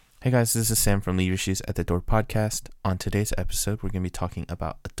Hey guys, this is Sam from Leave Your Shoes at the Door podcast. On today's episode, we're going to be talking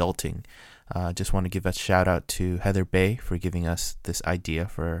about adulting. Just want to give a shout out to Heather Bay for giving us this idea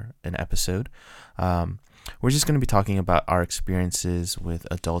for an episode. We're just going to be talking about our experiences with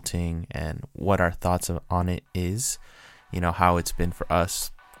adulting and what our thoughts on it is. You know, how it's been for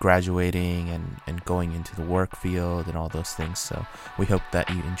us graduating and going into the work field and all those things. So we hope that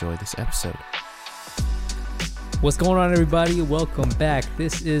you enjoy this episode. What's going on, everybody? Welcome back.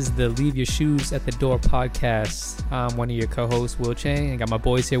 This is the Leave Your Shoes at the Door podcast. I'm one of your co-hosts, Will Chang. I got my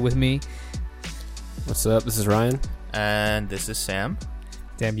boys here with me. What's up? This is Ryan. And this is Sam.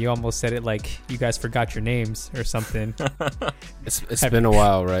 Damn, you almost said it like you guys forgot your names or something. It's been a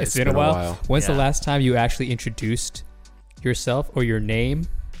while, right? It's been a while. When's the last time you actually introduced yourself or your name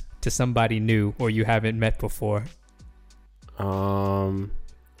to somebody new or you haven't met before?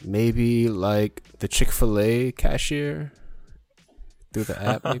 Maybe like the Chick-fil-A cashier through the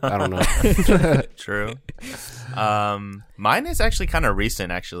app. Maybe? I don't know. True. Mine is actually kind of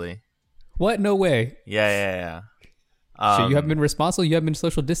recent, actually. What? No way. Yeah. So you haven't been responsible? You haven't been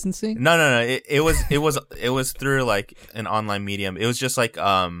social distancing? No. It was through like an online medium. It was just like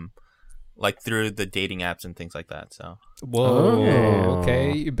through the dating apps and things like that. So. Whoa.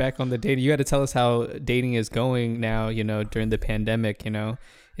 Okay. You're back on the dating. You got to tell us how dating is going now. You know, during the pandemic. You know,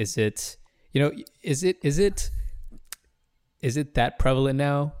 is it that prevalent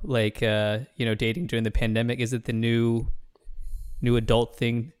now? Like, dating during the pandemic. Is it the new adult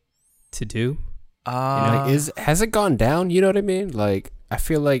thing to do? Has it gone down? You know what I mean? Like, I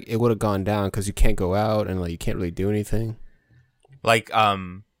feel like it would have gone down because you can't go out and like you can't really do anything. Like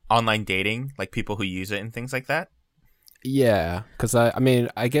online dating, like people who use it and things like that. Yeah, because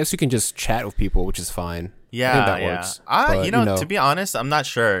I guess you can just chat with people, which is fine. Yeah, I think that works. But, to be honest, I'm not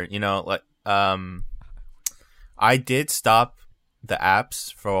sure. You know, like I did stop the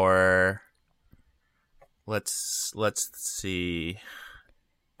apps for let's see,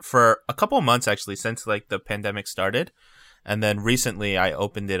 for a couple of months actually, since like the pandemic started, and then recently I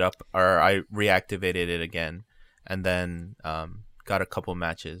opened it up, or I reactivated it again, and then got a couple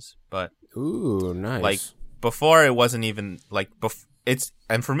matches. But ooh, nice. Like before, it wasn't even like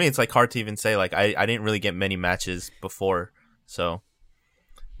and for me it's like hard to even say, like I didn't really get many matches before, so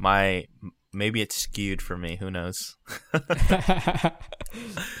maybe it's skewed for me, who knows.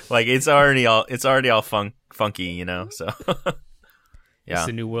 Like it's already all funky, you know. So yeah, it's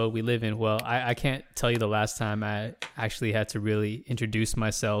the new world we live in. Well, I can't tell you the last time I actually had to really introduce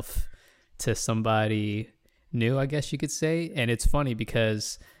myself to somebody new, I guess you could say. And it's funny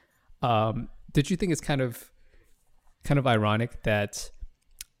because did you think it's kind of ironic that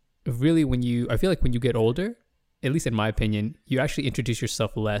really I feel like when you get older, at least in my opinion, you actually introduce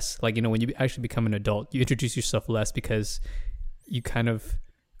yourself less. Like, you know, when you actually become an adult, you introduce yourself less because you kind of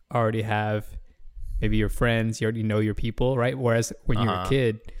already have maybe your friends, you already know your people, right? Whereas when you're a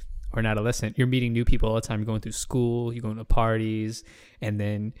kid or an adolescent, you're meeting new people all the time. You're going through school, you're going to parties, and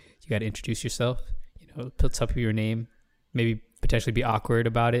then you got to introduce yourself, you know, tell people your name, maybe potentially be awkward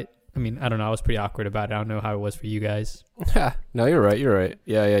about it. I mean, I don't know. I was pretty awkward about it. I don't know how it was for you guys. No, you're right.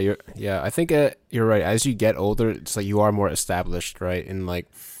 Yeah. I think you're right. As you get older, it's like you are more established, right? In like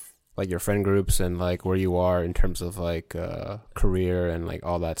your friend groups and like where you are in terms of like career and like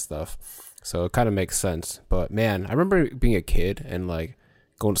all that stuff. So it kind of makes sense. But man, I remember being a kid and like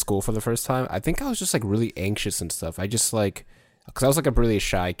going to school for the first time. I think I was just like really anxious and stuff. I just like, because I was like a really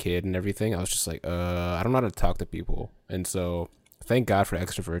shy kid and everything. I was just like, I don't know how to talk to people. And so thank God for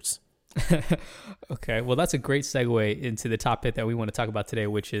extroverts. Okay, well, that's a great segue into the topic that we want to talk about today,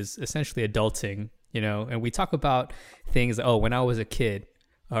 which is essentially adulting, you know. And we talk about things, when I was a kid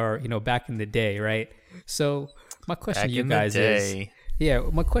or, you know, back in the day, right? So my question to you guys is,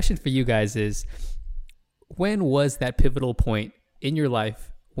 my question for you guys is, when was that pivotal point in your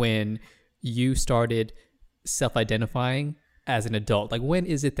life when you started self-identifying as an adult? Like, when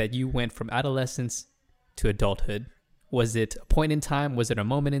is it that you went from adolescence to adulthood? Was it a point in time? Was it a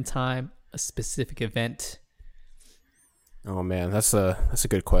moment in time? A specific event? Oh man, that's a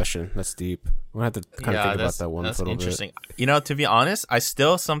good question. That's deep. We'll have to kind of think about that one for a little interesting bit. You know, to be honest, I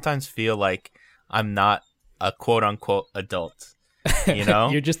still sometimes feel like I'm not a quote unquote adult. You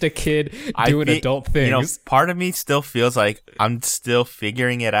know, you're just a kid doing adult things. You know, part of me still feels like I'm still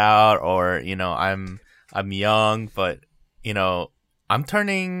figuring it out, or you know, I'm young, but you know, I'm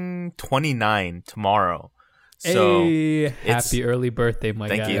turning 29 tomorrow. So hey, happy early birthday, my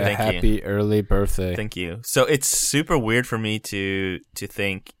guy. Thank you. Happy early birthday. Thank you. So it's super weird for me to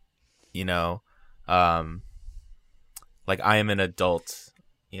think, you know, like I am an adult.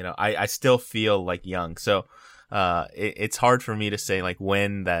 You know, I still feel like young. So it's hard for me to say like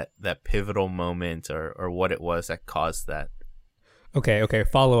when that pivotal moment or what it was that caused that. Okay.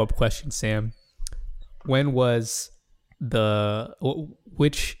 Follow-up question, Sam. When was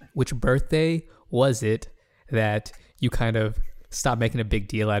which birthday was it that you kind of stopped making a big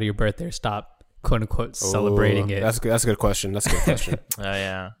deal out of your birthday, or stop quote unquote celebrating it? That's a good question. Oh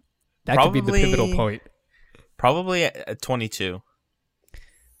yeah. That could be the pivotal point. Probably at 22.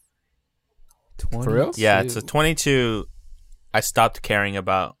 20? For real? Yeah, so 22, I stopped caring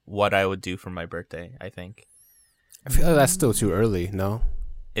about what I would do for my birthday, I think. I feel like that's still too early, no?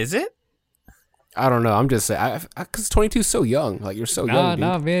 Is it? I don't know. I'm just saying, because 22 is so young. Like, you're so young, dude.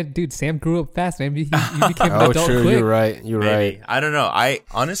 Nah, man. Dude, Sam grew up fast, man. He became an Oh, adult true. quick. You're right. Maybe. Right. I don't know. I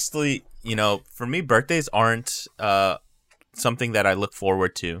honestly, for me, birthdays aren't something that I look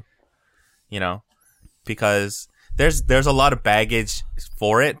forward to, because there's a lot of baggage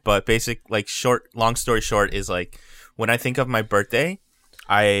for it, but long story short is like when I think of my birthday,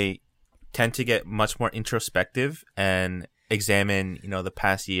 I tend to get much more introspective and examine, the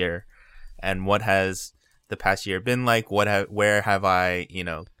past year and what has the past year been like, where have I,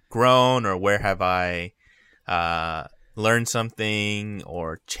 grown, or where have I learned something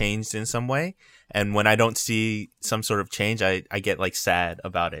or changed in some way. And when I don't see some sort of change, I get like sad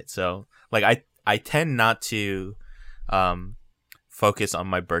about it. So like I tend not to focus on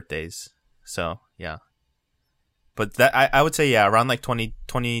my birthdays. So yeah, but that I would say, yeah, around like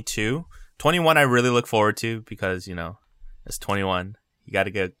 22, 21 I really look forward to, because it's 21, you got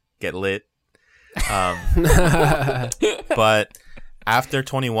to get lit. But after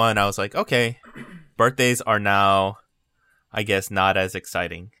 21 I was like, okay, birthdays are now, I guess, not as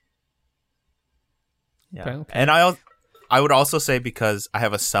exciting. Yeah. Okay. And I would also say, because I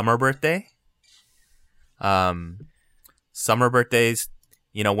have a summer birthday. Summer birthdays,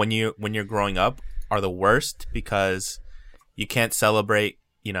 when you're growing up, are the worst, because you can't celebrate,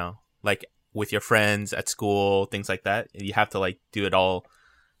 like with your friends at school, things like that. You have to like do it all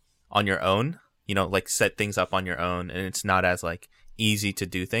on your own, like set things up on your own, and it's not as like easy to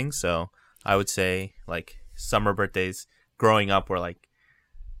do things. So I would say like summer birthdays growing up were like,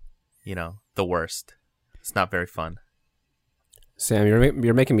 the worst. It's not very fun. Sam,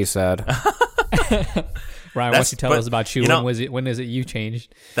 you're making me sad. Ryan, why don't you tell us about you? When is it you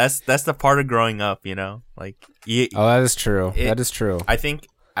changed? That's the part of growing up, like that is true. That is true. I think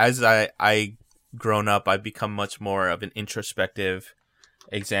as I grown up, I've become much more of an introspective,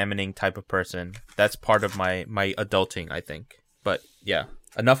 examining type of person. That's part of my adulting, I think. But yeah,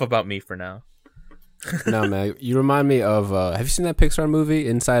 enough about me for now. No, man, you remind me of have you seen that Pixar movie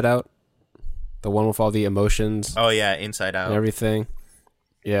Inside Out? The one with all the emotions. Oh yeah, Inside Out and everything.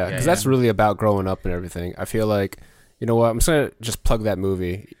 Yeah, because yeah. that's really about growing up and everything. I feel like, you know what, I'm just gonna just plug that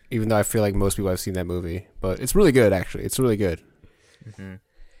movie, even though I feel like most people have seen that movie. But it's really good, actually. It's really good. Mm-hmm.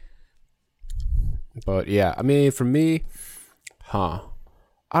 But yeah, I mean, for me, I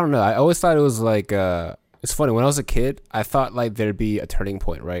don't know. I always thought it was like, it's funny. When I was a kid, I thought like there'd be a turning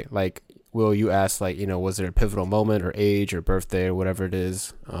point, right? Like, Will, you asked like, was there a pivotal moment or age or birthday or whatever it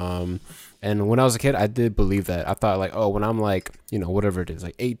is? And when I was a kid, I did believe that. I thought like, oh, when I'm like, whatever it is,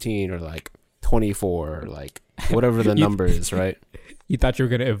 like 18 or like 24 or like whatever the number is, right? You thought you were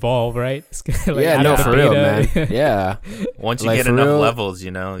gonna evolve, right? Like, yeah, no, for real, man. Yeah. Once you get enough levels,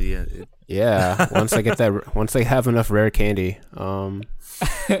 Yeah. Once they have enough rare candy. But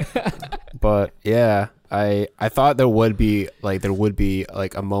yeah, I thought there would be like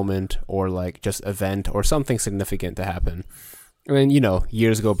a moment or like just event or something significant to happen. I mean,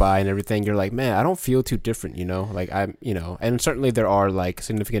 years go by and everything, you're like, man, I don't feel too different, like I'm, and certainly there are like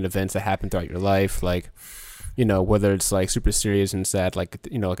significant events that happen throughout your life, like, whether it's like super serious and sad, like,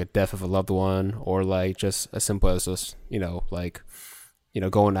 like a death of a loved one, or like just as simple as just, like,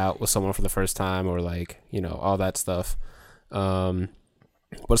 going out with someone for the first time, or like, all that stuff. But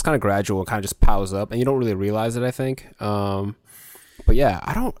it's kind of gradual, kind of just piles up and you don't really realize it, I think. But yeah,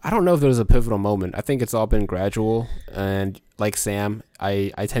 I don't know if there's a pivotal moment. I think it's all been gradual, and like Sam,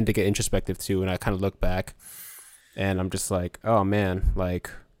 I tend to get introspective too, and I kind of look back and I'm just like, oh man, like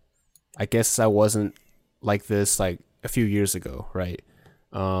I guess I wasn't like this like a few years ago, right?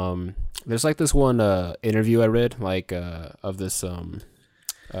 There's like this one interview I read like of this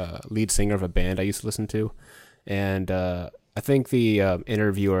lead singer of a band I used to listen to, and I think the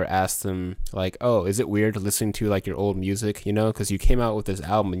interviewer asked them like, oh, is it weird listening to like your old music, because you came out with this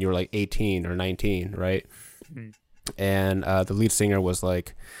album and you were like 18 or 19, right? Mm-hmm. And the lead singer was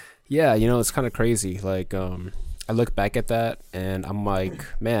like, yeah, it's kind of crazy. Like, I look back at that and I'm like,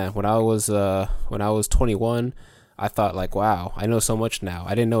 man, when I was 21, I thought like, wow, I know so much now.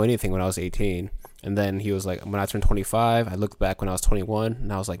 I didn't know anything when I was 18. And then he was like, when I turned 25, I looked back when I was 21,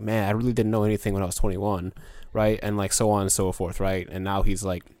 and I was like, man, I really didn't know anything when I was 21, right? And like so on and so forth, right? And now he's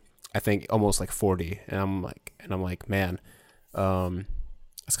like, I think almost like 40, and I'm like, man,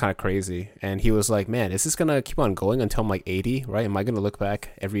 it's kind of crazy. And he was like, man, is this gonna keep on going until I'm like 80, right? Am I gonna look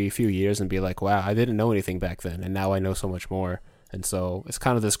back every few years and be like, wow, I didn't know anything back then, and now I know so much more? And so it's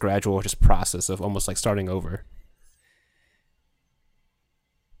kind of this gradual just process of almost like starting over.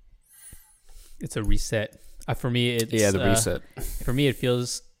 It's a reset. For me, it's the reset. For me, it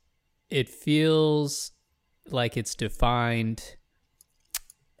feels like it's defined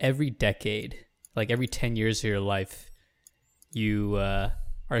every decade, like every 10 years of your life, you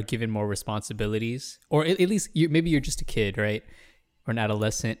are given more responsibilities, or at least maybe you're just a kid, right, or an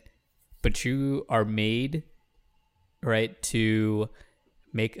adolescent, but you are made, right, to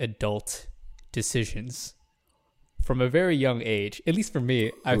make adult decisions from a very young age. At least for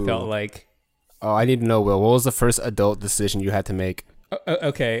me, I felt like. Oh, I need to know, Will. What was the first adult decision you had to make?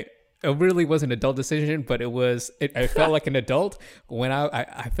 Okay. It really was an adult decision, but I felt like an adult when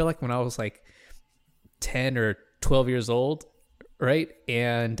I feel like when I was like 10 or 12 years old, right?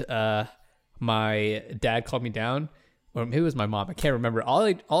 And my dad called me down, or maybe it was my mom. I can't remember. All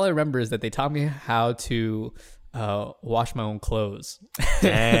I remember is that they taught me how to wash my own clothes.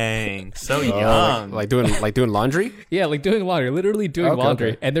 Dang, so young. Like doing laundry? Yeah, like doing laundry, literally doing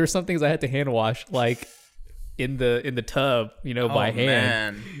laundry. Okay. And there were some things I had to hand wash, like in the tub, by hand.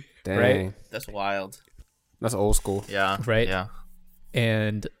 Man. Dang. Right? That's wild. That's old school. Yeah. Right? Yeah.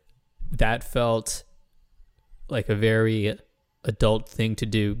 And that felt like a very adult thing to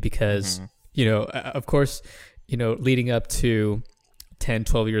do because, of course, leading up to 10,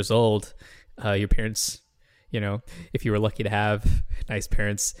 12 years old, your parents, if you were lucky to have nice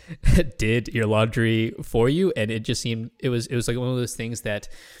parents, did your laundry for you. And it just seemed, it was like one of those things that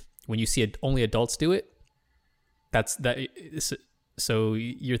when you see only adults do it, so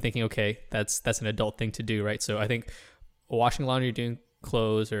you're thinking, okay, that's an adult thing to do, right? So I think washing laundry, doing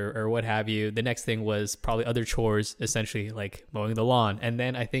clothes or what have you. The next thing was probably other chores, essentially like mowing the lawn. And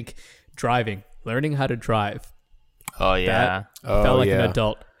then I think learning how to drive. Oh yeah. That felt like an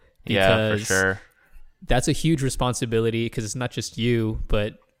adult. Yeah, for sure. That's a huge responsibility because it's not just you,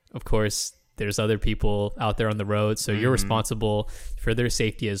 but of course there's other people out there on the road. So you're responsible for their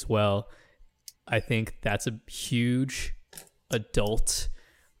safety as well. I think that's a huge adult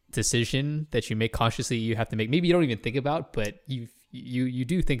decision that you make consciously. You have to make. Maybe you don't even think about, but you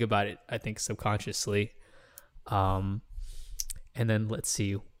do think about it, I think, subconsciously. And then let's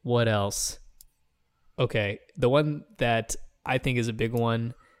see what else. Okay, the one that I think is a big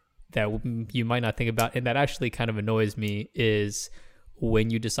one that you might not think about, and that actually kind of annoys me, is when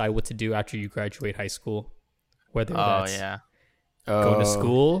you decide what to do after you graduate high school, whether that's going to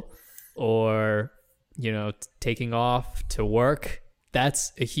school or taking off to work.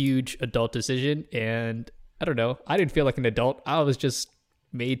 That's a huge adult decision, and I don't know, I didn't feel like an adult. I was just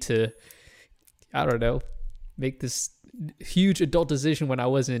made to, I don't know, make this huge adult decision when I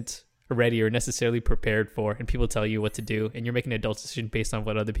wasn't ready or necessarily prepared for, and people tell you what to do, and you're making an adult decision based on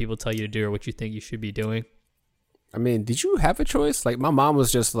what other people tell you to do or what you think you should be doing. I mean, did you have a choice? Like, my mom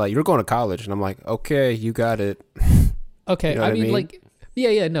was just like, you're going to college, and I'm like, okay, you got it. Okay. I mean, like,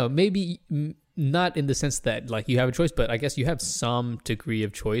 no, maybe not in the sense that like you have a choice, but I guess you have some degree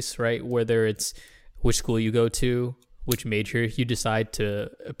of choice, right? Whether it's which school you go to, which major you decide to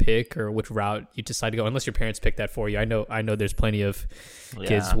pick, or which route you decide to go, unless your parents pick that for you. I know there's plenty of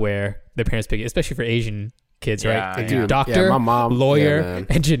kids where their parents pick it, especially for Asian kids, right? They do doctor, my mom, lawyer,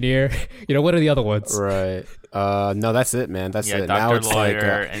 engineer. What are the other ones? Right. No, that's it, man. That's it. Doctor, now it's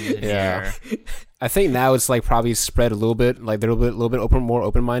lawyer, like engineer. I think now it's like probably spread a little bit. Like they're a little bit more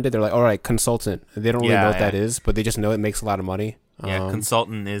open minded. They're like, all right, consultant. They don't really know what that is, but they just know it makes a lot of money. Yeah,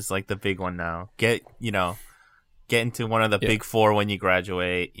 consultant is like the big one now. Get into one of the big four when you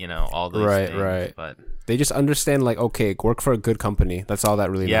graduate. All those things. Right. But they just understand, like, okay, work for a good company. That's all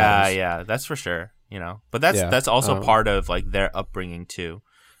that really matters. Yeah, that's for sure. But that's also part of like their upbringing too.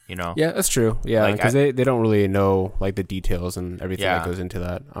 Yeah, that's true. Yeah, because they don't really know like the details and everything that goes into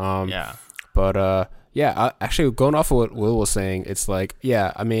that. But actually going off of what Will was saying, it's like,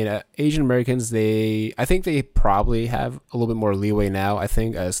 I mean, Asian Americans, I think they probably have a little bit more leeway now, I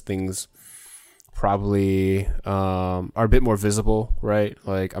think, as things probably are a bit more visible, right?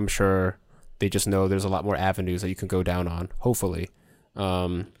 Like, I'm sure they just know there's a lot more avenues that you can go down on, hopefully.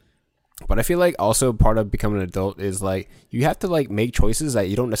 But I feel like also part of becoming an adult is like you have to like make choices that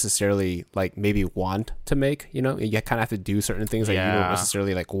you don't necessarily like maybe want to make, you kind of have to do certain things that you don't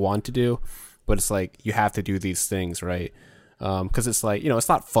necessarily like want to do, but it's like you have to do these things, right? Because it's like, it's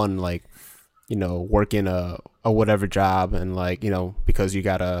not fun, like, work in a whatever job, and like, because you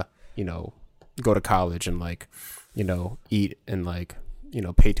gotta, go to college and like, eat and like,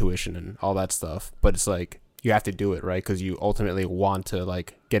 pay tuition and all that stuff. But it's like, you have to do it, right? Because you ultimately want to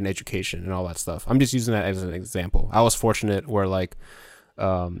like get an education and all that stuff. I'm just using that as an example. I was fortunate where like,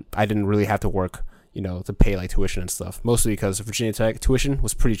 I didn't really have to work, to pay like tuition and stuff, mostly because Virginia Tech tuition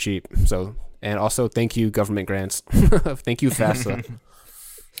was pretty cheap. So, and also thank you government grants. Thank you FAFSA.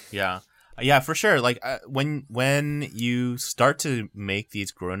 Yeah, for sure. Like when you start to make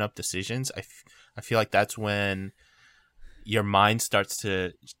these grown-up decisions, I feel like that's when your mind starts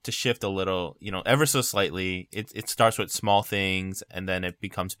to shift a little, ever so slightly. It starts with small things, and then it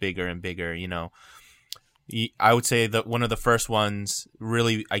becomes bigger and bigger. I would say that one of the first ones,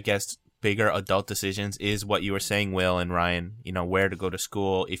 really, I guess, bigger adult decisions is what you were saying, Will and Ryan, where to go to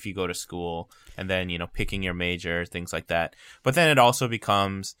school, if you go to school, and then, picking your major, things like that. But then it also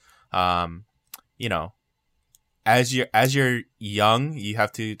becomes, as you're young, you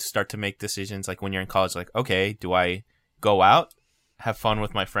have to start to make decisions. Like when you're in college, like, okay, do I go out, have fun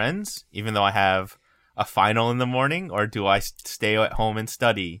with my friends, even though I have a final in the morning, or do I stay at home and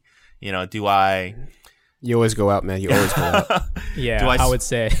study? Do I... You always go out, man. You always go out. Yeah, I would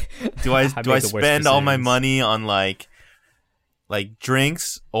say. Do I spend all my money on like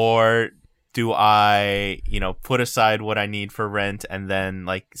drinks, or do I put aside what I need for rent and then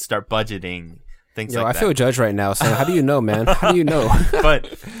like start budgeting things like that? I feel judged right now. So how do you know, man? How do you know?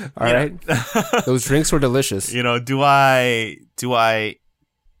 But all right, those drinks were delicious. Do I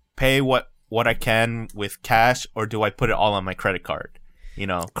pay what I can with cash, or do I put it all on my credit card?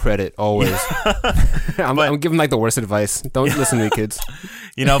 Credit always. I'm giving like the worst advice. Don't listen to me, kids.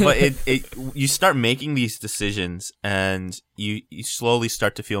 But you start making these decisions, and you slowly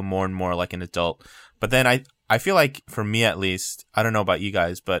start to feel more and more like an adult. But then I feel like, for me at least, I don't know about you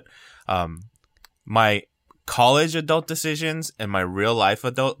guys, but my college adult decisions and my real life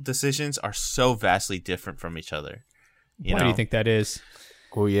adult decisions are so vastly different from each other. Why do you think that is?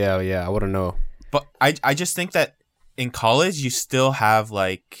 Oh yeah, I want to know. But I just think that in college, you still have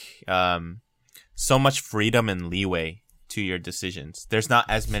like so much freedom and leeway to your decisions. There's not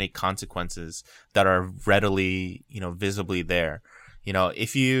as many consequences that are readily, visibly there.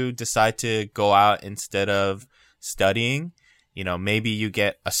 If you decide to go out instead of studying, maybe you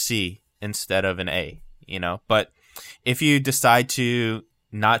get a C instead of an A, But if you decide to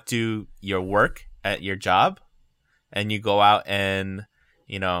not do your work at your job, and you go out and,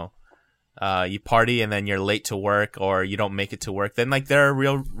 you party and then you're late to work, or you don't make it to work, then like there are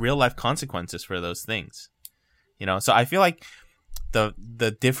real life consequences for those things. So I feel like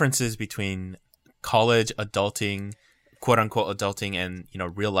the differences between college adulting, quote unquote adulting, and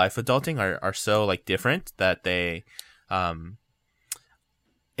real life adulting are so like different that they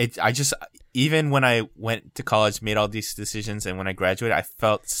even when I went to college, made all these decisions, and when I graduated, I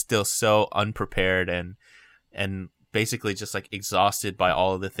felt still so unprepared and basically just like exhausted by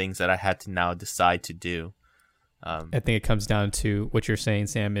all of the things that I had to now decide to do. I think it comes down to what you're saying,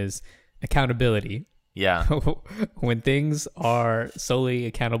 Sam, is accountability. Yeah. When things are solely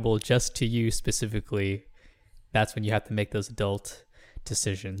accountable just to you specifically, that's when you have to make those adult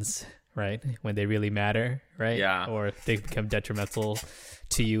decisions, right? When they really matter, right? Yeah. Or they become detrimental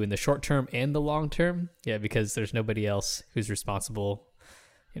to you in the short term and the long term. Yeah, because there's nobody else who's responsible,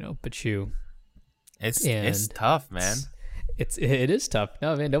 but you. It's tough, man. It is tough.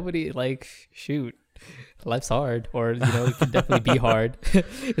 No, man, nobody shoot. Life's hard, or it can definitely be hard,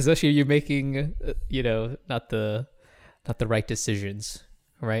 especially if you're making not the right decisions,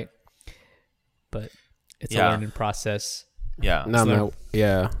 right? But it's a learning process. Yeah. No, man.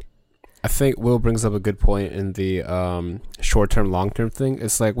 Yeah. I think Will brings up a good point in the short-term, long-term thing.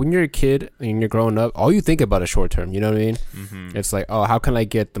 It's like when you're a kid and you're growing up, all you think about is short-term. You know what I mean? Mm-hmm. It's like, oh, how can I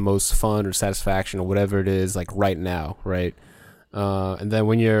get the most fun or satisfaction or whatever it is, like right now, right? And then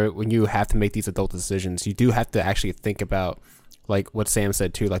when you have to make these adult decisions, you do have to actually think about, like what Sam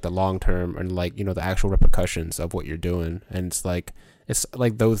said too, like the long-term and like the actual repercussions of what you're doing. And it's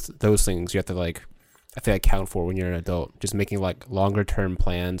like those things you have to like. I think account for when you're an adult, just making like longer term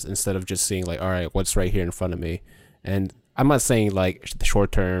plans instead of just seeing like, all right, what's right here in front of me. And I'm not saying like the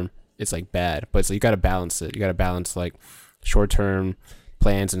short term is like bad, but so you got to balance it. You got to balance like short term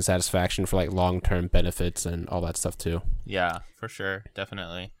plans and satisfaction for like long term benefits and all that stuff too. Yeah, for sure.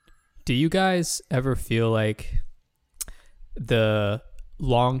 Definitely. Do you guys ever feel like the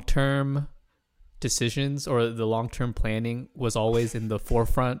long term decisions or the long-term planning was always in the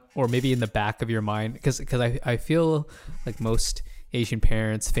forefront or maybe in the back of your mind? Because I feel like most Asian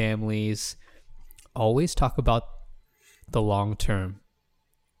parents, families always talk about the long term.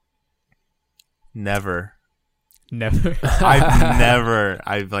 Never. Never.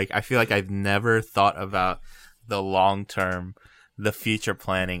 I feel like I've never thought about the long term, the future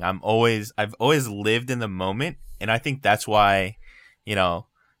planning. I've always lived in the moment, and I think that's why,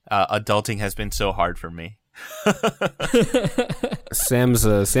 adulting has been so hard for me. Sam's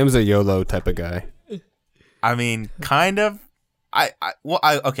a YOLO type of guy. I mean, kind of. I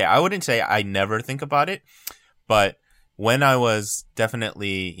wouldn't say I never think about it, but when I was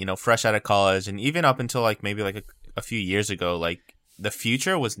definitely, fresh out of college, and even up until like maybe like a few years ago, like the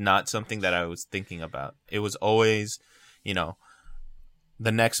future was not something that I was thinking about. It was always, the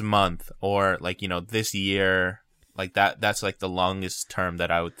next month or like, this year, like that's like the longest term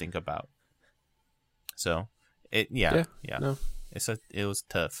that I would think about. So yeah. No. It was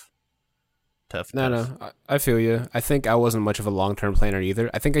tough. No, I feel you. I think I wasn't much of a long-term planner either.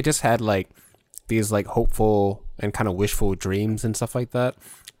 I think I just had like these like hopeful and kind of wishful dreams and stuff like that.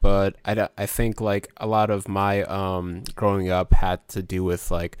 But I think like a lot of my growing up had to do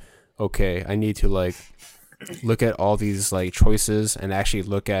with like, okay, I need to like look at all these like choices and actually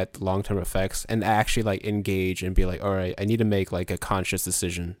look at long-term effects and actually like engage and be like, all right, I need to make like a conscious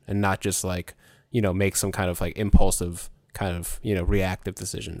decision and not just like, make some kind of like impulsive kind of, reactive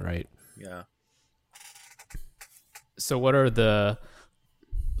decision, right? Yeah. So what are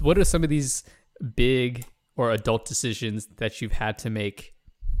some of these big or adult decisions that you've had to make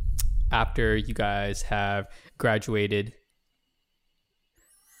after you guys have graduated?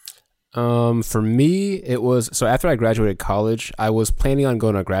 For me, it was, so after I graduated college, I was planning on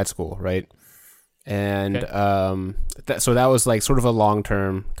going to grad school, right? And so that was like sort of a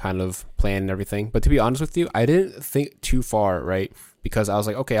long-term kind of plan and everything. But to be honest with you, I didn't think too far, right? Because I was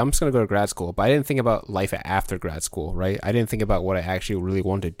like, okay, I'm just going to go to grad school. But I didn't think about life after grad school, right? I didn't think about what I actually really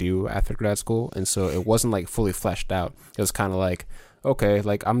wanted to do after grad school. And so it wasn't like fully fleshed out. It was kind of like, okay,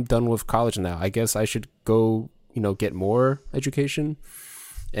 like I'm done with college now. I guess I should go, get more education.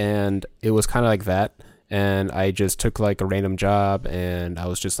 And it was kind of like that. And I just took like a random job and I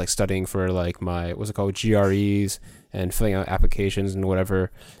was just like studying for like my, what's it called, GREs and filling out applications and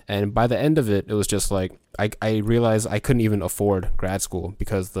whatever. And by the end of it, it was just like, I realized I couldn't even afford grad school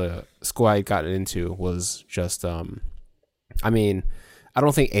because the school I got into was just, I mean, I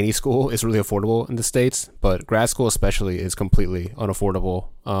don't think any school is really affordable in the States, but grad school especially is completely unaffordable.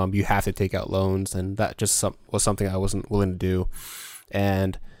 You have to take out loans, and that just was something I wasn't willing to do.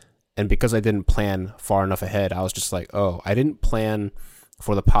 And because I didn't plan far enough ahead, I was just like, oh, I didn't plan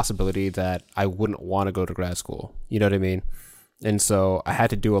for the possibility that I wouldn't want to go to grad school. You know what I mean? And so I had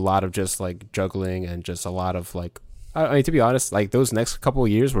to do a lot of just like juggling and just a lot of like, I mean, to be honest, like those next couple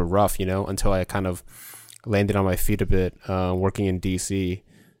of years were rough, until I kind of landed on my feet a bit, working in DC.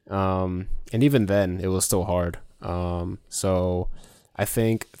 And even then it was still hard. So I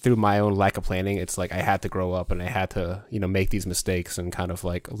think through my own lack of planning, it's like I had to grow up and I had to, make these mistakes and kind of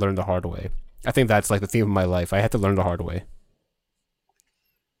like learn the hard way. I think that's like the theme of my life. I had to learn the hard way.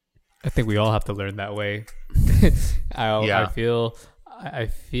 I think we all have to learn that way. I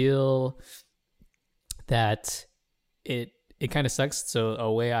feel that it kind of sucks. So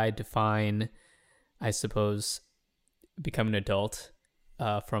a way I define, I suppose, become an adult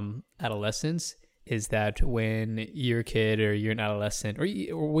from adolescence is that when you're a kid or you're an adolescent or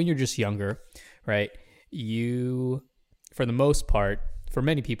when you're just younger, right? You, for the most part, for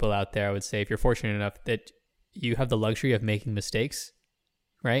many people out there, I would say if you're fortunate enough that you have the luxury of making mistakes,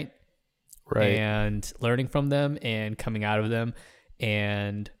 right? Right. And learning from them and coming out of them.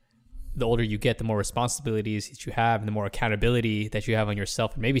 And the older you get, the more responsibilities that you have and the more accountability that you have on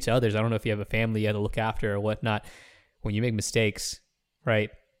yourself and maybe to others. I don't know if you have a family you have to look after or whatnot. When you make mistakes, right,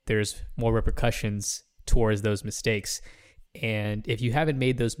 there's more repercussions towards those mistakes. And if you haven't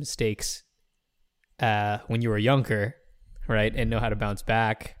made those mistakes when you were younger, right, and know how to bounce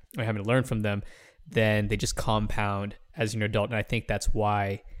back or haven't learned from them, then they just compound as you're an adult. And I think that's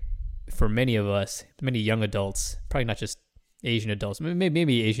why for many of us, many young adults, probably not just Asian adults,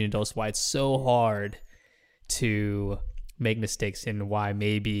 maybe Asian adults, why it's so hard to make mistakes and why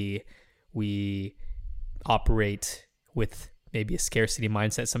maybe we operate with maybe a scarcity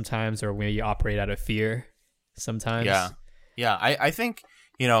mindset sometimes, or maybe you operate out of fear sometimes. Yeah. I think,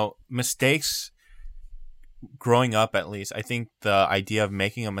 mistakes growing up, at least, I think the idea of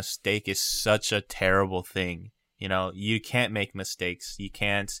making a mistake is such a terrible thing. You can't make mistakes. You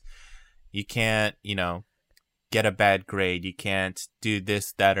can't, get a bad grade. You can't do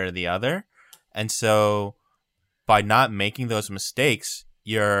this, that, or the other. And so by not making those mistakes,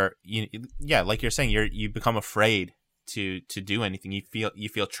 like you're saying, you become afraid to do anything. You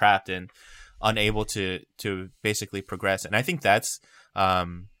feel trapped and unable to basically progress. And I think that's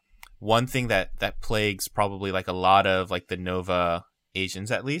one thing that plagues probably like a lot of like the Nova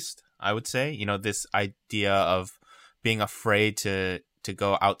Asians, at least I would say, this idea of being afraid to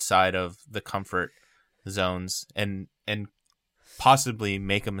go outside of the comfort zones and possibly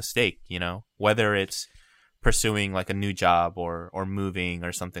make a mistake, whether it's pursuing like a new job or moving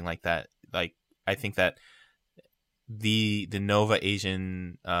or something like that. Like, I think that the Nova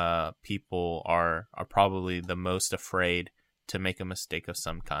Asian people are probably the most afraid to make a mistake of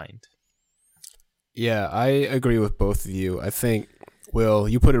some kind. Yeah, I agree with both of you. I think, Will,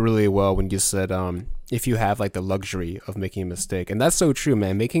 you put it really well when you said if you have like the luxury of making a mistake. And that's so true,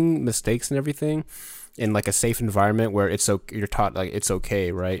 man. Making mistakes and everything in like a safe environment where you're taught like it's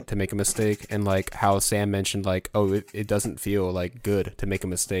okay, right, to make a mistake. And like how Sam mentioned, like, oh, it doesn't feel like good to make a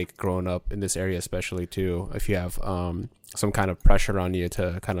mistake growing up in this area, especially too, if you have some kind of pressure on you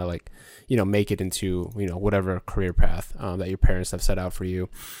to kind of like, make it into, whatever career path that your parents have set out for you.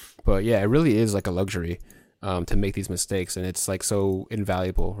 But yeah, it really is like a luxury to make these mistakes, and it's like so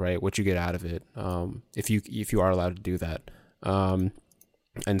invaluable, right? What you get out of it, if you are allowed to do that.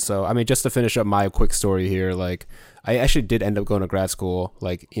 And so, I mean, just to finish up my quick story here, like I actually did end up going to grad school,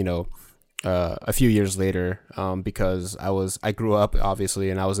 like a few years later, because I grew up obviously,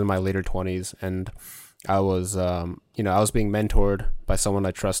 and I was in my later 20s, and I was I was being mentored by someone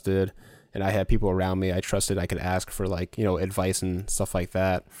I trusted, and I had people around me I trusted I could ask for like advice and stuff like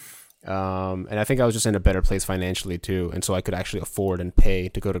that. And I think I was just in a better place financially too, and so I could actually afford and pay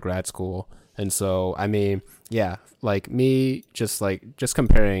to go to grad school. And so, I mean, yeah, like me, just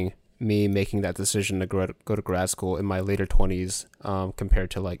comparing me making that decision to go to grad school in my later 20s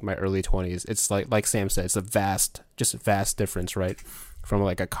compared to like my early 20s, it's like Sam said, it's a vast difference, right? From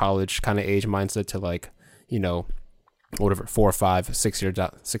like a college kind of age mindset to like whatever 4 or 5 6 years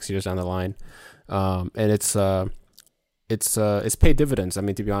down the line, and it's paid dividends. I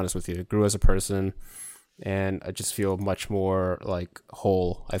mean, to be honest with you, I grew as a person, and I just feel much more like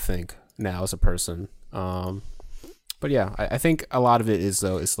whole, I think, now as a person. But yeah, I think a lot of it is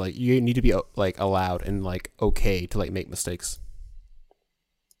though, it's like you need to be like allowed and like okay to like make mistakes.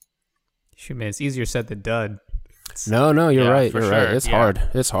 Shoot, man, it's easier said than done. No, you're right. You're sure. right. It's hard.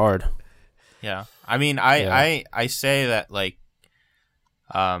 It's hard. Yeah. I mean, I say that like,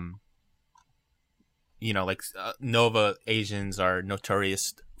 Nova Asians are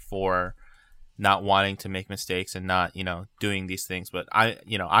notorious for not wanting to make mistakes and not, doing these things. But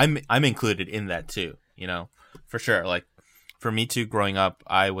I'm included in that too, for sure. Like for me too, growing up,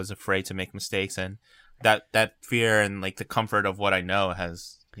 I was afraid to make mistakes, and that fear and like the comfort of what I know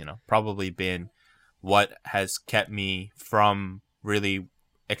has, probably been what has kept me from really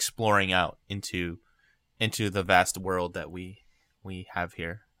exploring out into the vast world that we have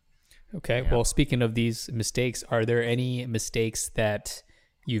here. Okay. Yeah. Well, speaking of these mistakes, are there any mistakes that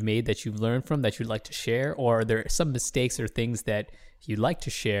you've made that you've learned from that you'd like to share? Or are there some mistakes or things that you'd like to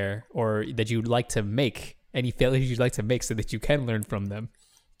share or that you'd like to make? Any failures you'd like to make so that you can learn from them?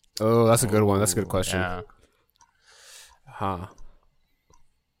 Oh, that's a good one. That's a good question. Yeah. Huh.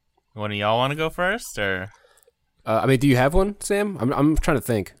 One of y'all want to go first, or? I mean, do you have one, Sam? I'm trying to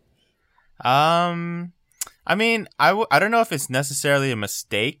think. I mean, I don't know if it's necessarily a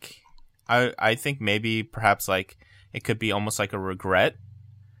mistake. I think maybe perhaps like it could be almost like a regret.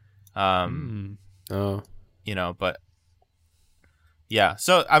 Oh. But yeah.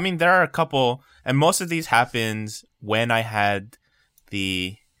 So I mean, there are a couple, and most of these happens when I had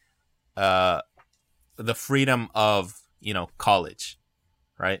the freedom of college,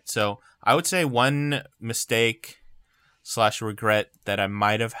 right? So I would say one mistake / regret that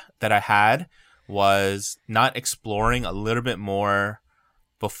I had was not exploring a little bit more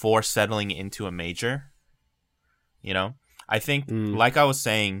before settling into a major. I think, like I was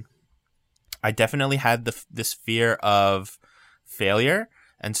saying, I definitely had this fear of failure.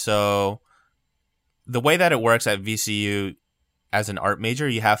 And so the way that it works at VCU as an art major,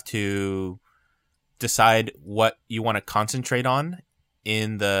 you have to decide what you want to concentrate on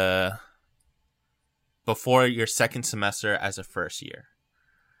before your second semester as a first year.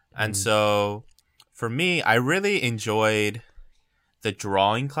 And so for me, I really enjoyed the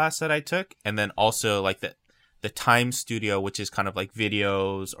drawing class that I took, and then also like the time studio, which is kind of like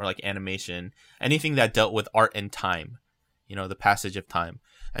videos or like animation, anything that dealt with art and time, the passage of time.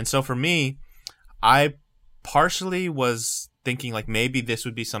 And so for me, I partially was thinking like maybe this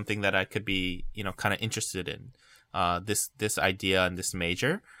would be something that I could be, kind of interested in, this idea and this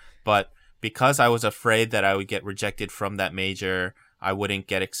major. But because I was afraid that I would get rejected from that major, I wouldn't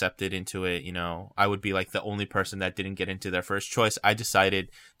get accepted into it, I would be like the only person that didn't get into their first choice. I decided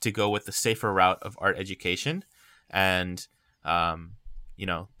to go with the safer route of art education and,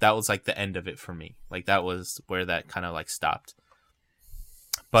 that was like the end of it for me. Like that was where that kind of like stopped.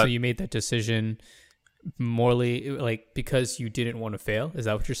 So But you made that decision morally, like because you didn't want to fail. Is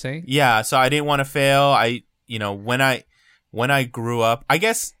that what you're saying? yeah, so I didn't want to fail. When I grew up, I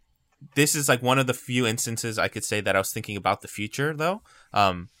guess this is like one of the few instances I could say that I was thinking about the future though.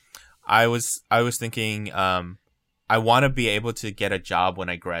 I was thinking I want to be able to get a job when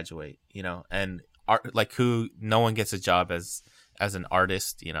I graduate, and art, like no one gets a job as an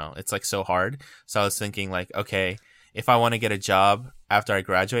artist, it's like so hard. So I was thinking like, okay, if I want to get a job after I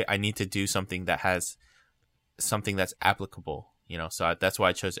graduate, I need to do something that has something that's applicable, so that's why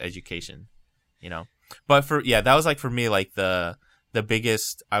I chose education, but that was like for me, like the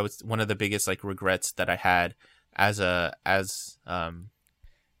biggest, one of the biggest like regrets that I had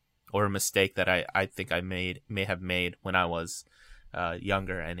or a mistake that I think I may have made when I was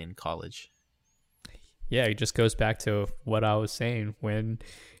younger and in college. Yeah, it just goes back to what I was saying when,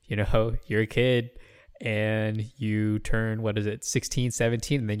 you're a kid and you turn, 16,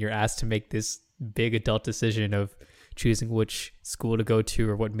 17, and then you're asked to make this big adult decision of choosing which school to go to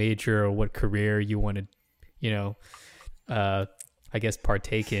or what major or what career you want to, I guess,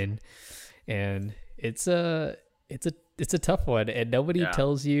 partake in. And it's a tough one, and nobody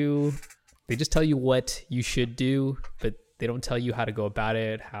tells you. They just tell you what you should do, but they don't tell you how to go about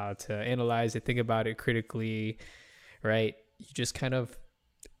it, how to analyze it, think about it critically, right? You just kind of,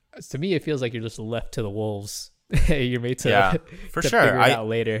 to me, it feels like you're just left to the wolves. You're made to, for to sure. figure it out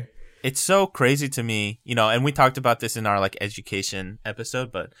later. It's so crazy to me, and we talked about this in our like education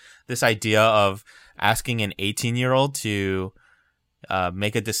episode, but this idea of asking an 18-year-old to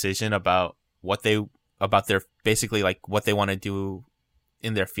make a decision about their basically like what they want to do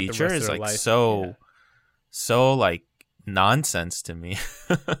in their future is like so like nonsense to me.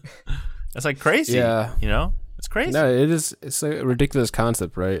 That's like crazy. Yeah. It's crazy. No, it is. It's a ridiculous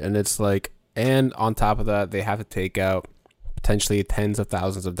concept, right? And it's like, and on top of that, they have to take out potentially tens of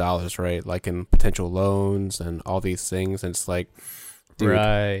thousands of dollars, right? Like in potential loans and all these things. And it's like, dude,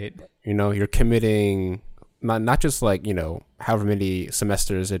 right. You're committing not just like, however many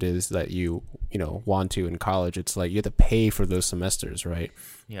semesters it is that you want to in college. It's like you have to pay for those semesters, right?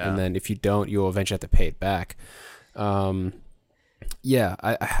 Yeah. And then if you don't, you'll eventually have to pay it back. Yeah,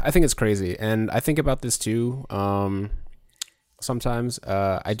 I think it's crazy. And I think about this too. Sometimes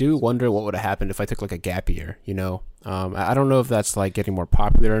I do wonder what would have happened if I took like a gap year, I don't know if that's like getting more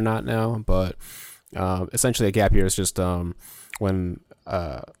popular or not now, but essentially a gap year is just when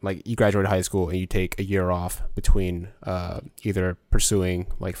like you graduate high school and you take a year off between either pursuing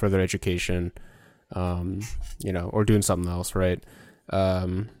like further education, or doing something else, right?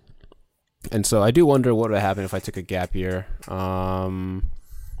 And so I do wonder what would happen if I took a gap year.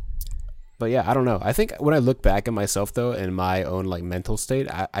 But yeah, I don't know. I think when I look back at myself though, in my own like mental state,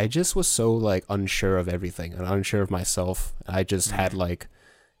 I just was so like unsure of everything and unsure of myself. I just had like,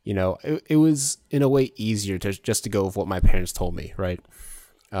 it was in a way easier to go with what my parents told me, right?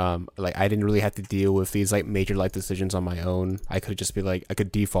 Like I didn't really have to deal with these like major life decisions on my own. I could just be like, I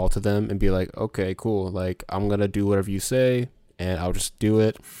could default to them and be like, okay, cool. Like I'm going to do whatever you say and I'll just do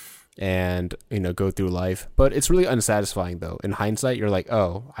it and, go through life. But it's really unsatisfying though. In hindsight, you're like,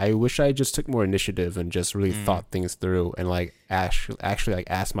 oh, I wish I just took more initiative and just really thought things through and like actually like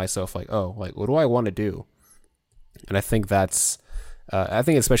ask myself like, oh, like what do I want to do? And I think that's, I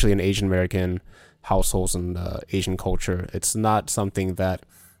think especially in Asian American households and Asian culture, it's not something that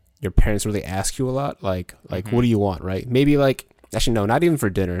your parents really ask you a lot. Like what do you want, right? Maybe like, actually no, not even for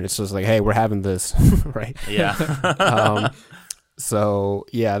dinner. It's just like, hey, we're having this, right? Yeah. So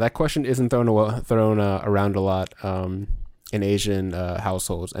yeah, that question isn't thrown around a lot in Asian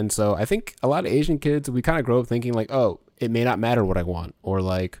households, and so I think a lot of Asian kids, we kind of grow up thinking like, oh, it may not matter what I want, or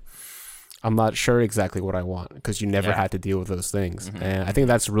like I'm not sure exactly what I want, because you never had to deal with those things. And I think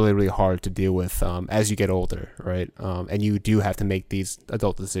that's really, really hard to deal with as you get older, right? And you do have to make these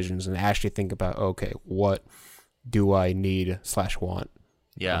adult decisions and actually think about, okay, what do I need / want?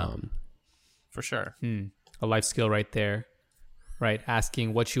 Yeah, for sure. A life skill right there, right?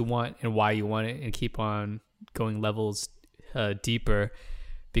 Asking what you want and why you want it, and keep on going levels deeper,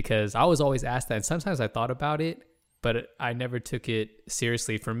 because I was always asked that, and sometimes I thought about it, but I never took it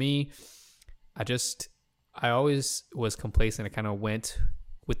seriously. For me, I always was complacent. I kind of went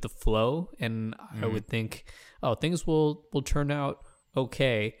with the flow, and I would think, oh, things will turn out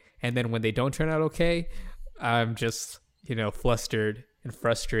okay. And then when they don't turn out okay, I'm just, flustered and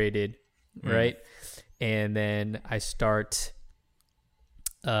frustrated, right? And then I start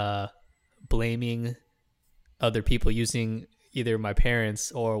blaming other people, using either my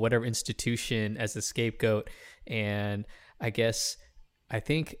parents or whatever institution as a scapegoat. And I guess I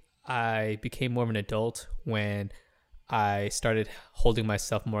think I became more of an adult when I started holding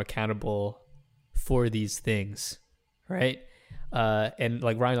myself more accountable for these things, right? And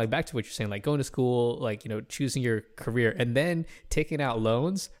like Ryan, like back to what you're saying, like going to school, like, you know, choosing your career and then taking out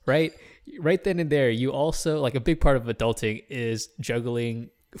loans, right? Right then and there, you also, like, a big part of adulting is juggling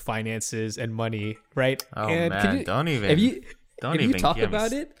finances and money, right? Oh and man, don't even if you talk get me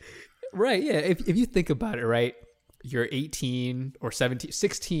about it, right? Yeah, if you think about it, right? You're 18 or 17,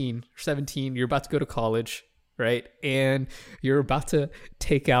 16 or 17, you're about to go to college, right? And you're about to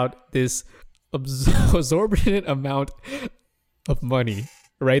take out this exorbitant amount of money,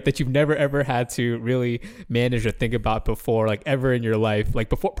 right? That you've never ever had to really manage or think about before, like ever in your life. Like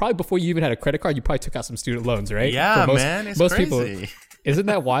probably before you even had a credit card, you probably took out some student loans, right? Yeah, man, it's most crazy. people, isn't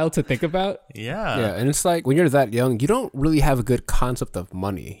that wild to think about? Yeah. Yeah, and it's like when you're that young, you don't really have a good concept of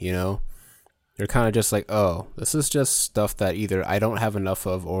money, you know? You're kind of just like, oh, this is just stuff that either I don't have enough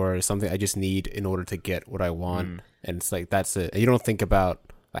of or something I just need in order to get what I want. And it's like, that's it. And you don't think about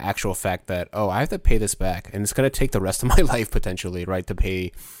the actual fact that, oh, I have to pay this back. And it's going to take the rest of my life potentially, right, to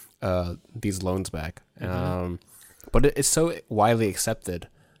pay these loans back. But it's so widely accepted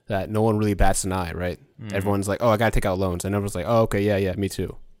that no one really bats an eye, right? Everyone's like, oh, I got to take out loans. And everyone's like, oh, okay, yeah, me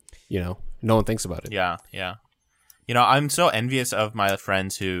too. You know, no one thinks about it. Yeah. You know, I'm so envious of my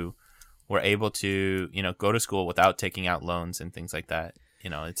friends who were able to, you know, go to school without taking out loans and things like that. You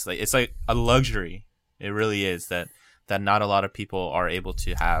know, it's like a luxury. It really is that not a lot of people are able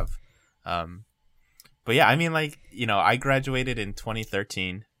to have. But yeah, I mean, like, you know, I graduated in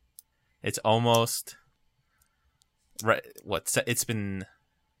 2013. It's almost right. It's been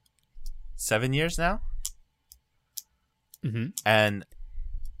 7 years now. And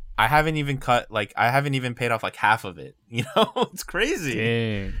I haven't even paid off like half of it. You know, it's crazy.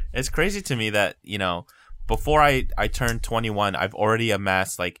 Dang. It's crazy to me that, you know, before I turned 21, I've already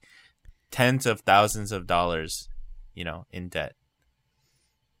amassed like tens of thousands of dollars, you know, in debt.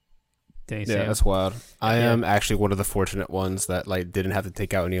 Dang, Yeah, Sam. that's wild. I am actually one of the fortunate ones that like didn't have to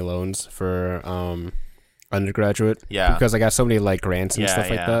take out any loans for undergraduate. Yeah. Because I got so many like grants and stuff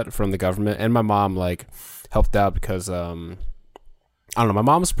like that from the government, and my mom like helped out because I don't know, my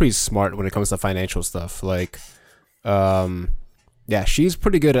mom's pretty smart when it comes to financial stuff. Like yeah, she's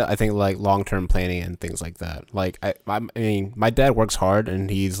pretty good at, I think, like long-term planning and things like that. Like I mean, my dad works hard and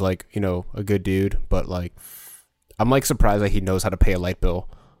he's like, you know, a good dude, but like I'm like surprised that he knows how to pay a light bill.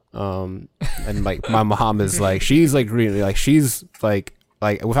 And like my mom is like, she's like really like, she's like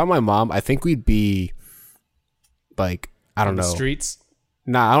without my mom, I think we'd be like, I don't know, streets.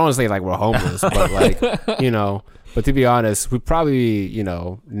 Nah, I don't want to say like we're homeless, but like, you know, but to be honest, we'd probably, you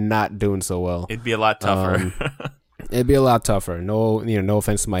know, not doing so well. It'd be a lot tougher. It'd be a lot tougher. No, you know, no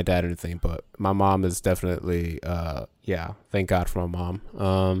offense to my dad or anything, but my mom is definitely, yeah, thank God for my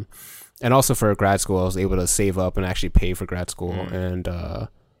mom. And also for grad school, I was able to save up and actually pay for grad school. And,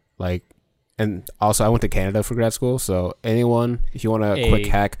 like, and also I went to Canada for grad school. So anyone, if you want a quick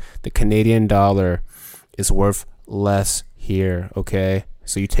hack, the Canadian dollar is worth less here. Okay.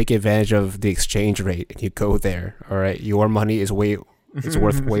 So you take advantage of the exchange rate and you go there. All right. Your money is it's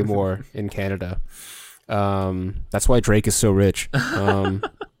worth way more in Canada. That's why Drake is so rich. And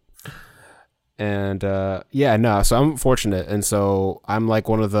yeah, no, so I'm fortunate. And so I'm like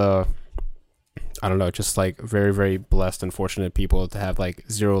one of the, I don't know, just like very, very blessed and fortunate people to have like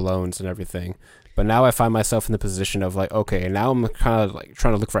zero loans and everything. But now I find myself in the position of like, okay, now I'm kind of like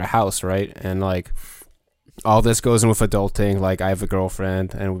trying to look for a house, right? And like all this goes in with adulting. Like I have a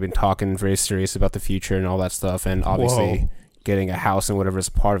girlfriend and we've been talking very serious about the future and all that stuff. And obviously getting a house and whatever is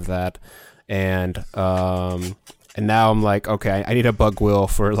part of that. And now I'm like, okay, I need a bug wheel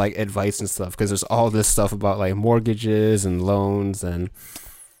for like advice and stuff, because there's all this stuff about like mortgages and loans and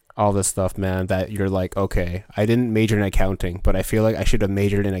all this stuff, man, that you're like, okay, I didn't major in accounting, but I feel like I should have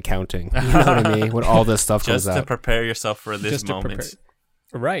majored in accounting. You know what I mean? When all this stuff comes out. Just to prepare yourself for this moment.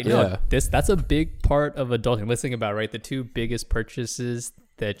 Right. Yeah. No, that's a big part of adulting. Let's think about it, right? The two biggest purchases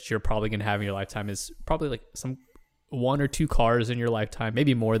that you're probably going to have in your lifetime is probably like some 1 or 2 cars in your lifetime,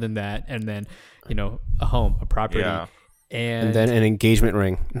 maybe more than that. And then, you know, a home, a property. Yeah. And then an engagement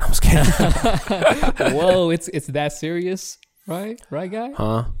ring. No, I was kidding. Whoa, it's that serious? Right? Right, guy?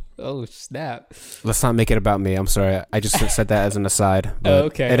 Huh? Oh, snap. Let's not make it about me. I'm sorry. I just said that as an aside. But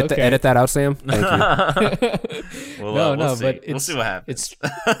Okay. Edit that out, Sam. Thank you. We'll see. But we'll see what happens.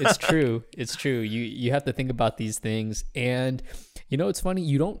 It's true. It's true. You have to think about these things. And, you know, it's funny.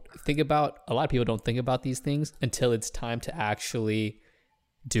 A lot of people don't think about these things until it's time to actually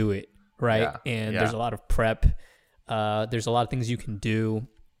do it. Right. Yeah. And there's a lot of prep. There's a lot of things you can do.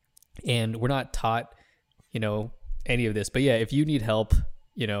 And we're not taught, you know, any of this. But yeah, if you need help,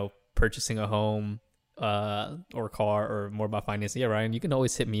 purchasing a home or car or more about financing, yeah, Ryan, you can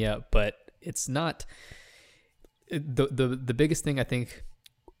always hit me up. But it's not the biggest thing I think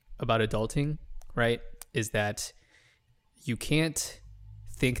about adulting, right, is that you can't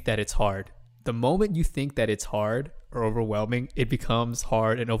think that it's hard. The moment you think that it's hard or overwhelming, it becomes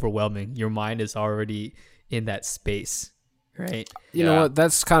hard and overwhelming. Your mind is already in that space, right? You know what?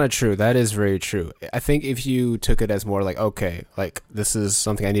 That's kind of true. That is very true. I think if you took it as more like, okay, like this is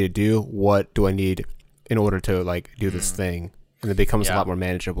something I need to do. What do I need in order to like do this thing? And it becomes a lot more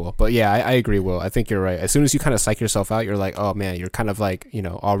manageable. But yeah, I agree, Will. I think you're right. As soon as you kind of psych yourself out, you're like, oh man, you're kind of like,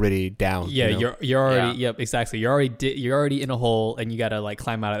 already down. Yeah, you know? you're already, yep, exactly. You're already in a hole and you got to like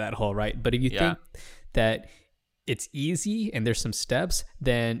climb out of that hole, right? But if you think that it's easy and there's some steps,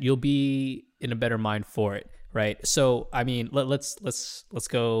 then you'll be in a better mind for it, right? So, I mean, let's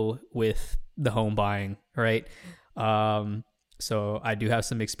go with the home buying, right? So I do have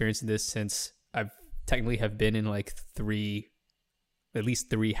some experience in this since I've technically have been in like at least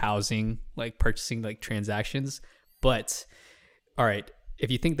three housing, like purchasing like transactions. But all right, if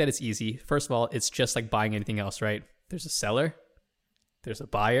you think that it's easy, first of all, it's just like buying anything else, right? There's a seller, there's a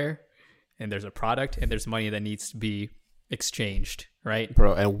buyer, and there's a product, and there's money that needs to be exchanged, right?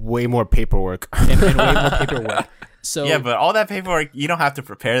 Bro, and way more paperwork. and way more paperwork. So yeah, but all that paperwork, you don't have to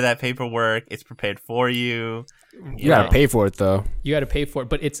prepare that paperwork. It's prepared for you. You gotta pay for it though. You gotta pay for it,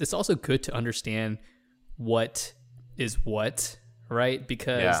 but it's also good to understand what is what, right?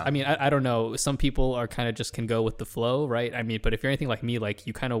 Because I mean, I don't know, some people are kind of just can go with the flow, right? I mean, but if you're anything like me, like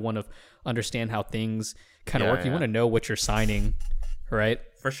you kind of want to understand how things kind of work. You want to know what you're signing, right?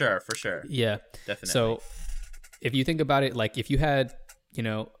 For sure. Yeah, definitely. So if you think about it, like if you had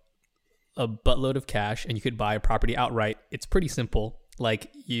a buttload of cash and you could buy a property outright, it's pretty simple.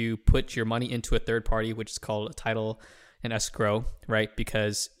 Like you put your money into a third party, which is called a title and escrow, right?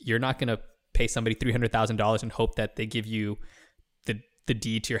 Because you're not going to pay somebody $300,000 and hope that they give you the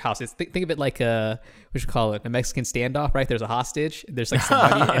deed to your house. Think of it like what you call it, a Mexican standoff, right? There's a hostage, there's like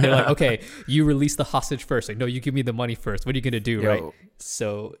some money, and they're like, okay, you release the hostage first. Like, no, you give me the money first. What are you going to do, right?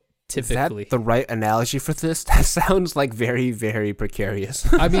 So typically, is that the right analogy for this? That sounds like very, very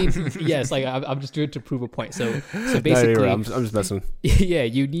precarious. I mean, yes, like I'm just doing it to prove a point. So basically, no, I'm just messing. Yeah,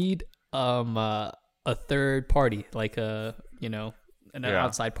 you need a third party, like an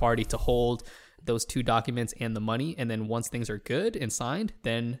outside party to hold those two documents and the money, and then once things are good and signed,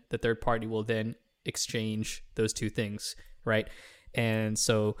 then the third party will then exchange those two things, right? And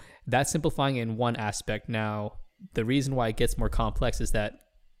so that's simplifying in one aspect. Now, the reason why it gets more complex is that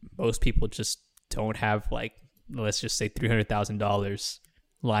most people just don't have, like, let's just say $300,000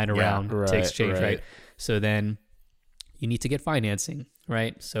 lying around to exchange, right? So then you need to get financing,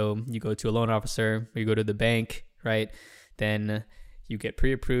 right? So you go to a loan officer, or you go to the bank, right? Then you get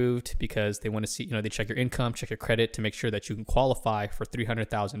pre-approved because they want to see, they check your income, check your credit to make sure that you can qualify for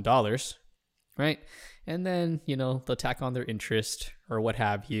 $300,000, right? And then, they'll tack on their interest or what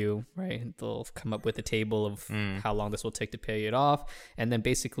have you, right? They'll come up with a table of how long this will take to pay it off. And then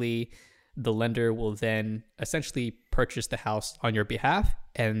basically the lender will then essentially purchase the house on your behalf.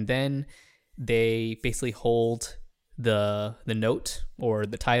 And then they basically hold the note or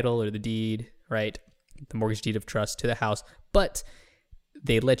the title or the deed, right? The mortgage deed of trust to the house. But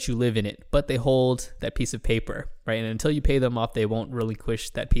they let you live in it, but they hold that piece of paper, right? And until you pay them off, they won't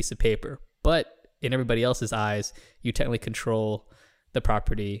relinquish that piece of paper. But in everybody else's eyes, you technically control the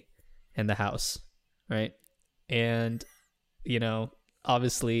property and the house, right? And,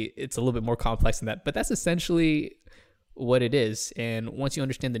 obviously it's a little bit more complex than that, but that's essentially what it is. And once you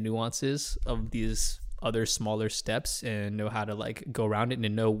understand the nuances of these other smaller steps and know how to like go around it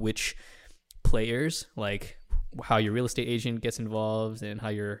and know which players, like how your real estate agent gets involved and how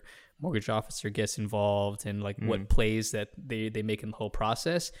your mortgage officer gets involved and like what plays that they make in the whole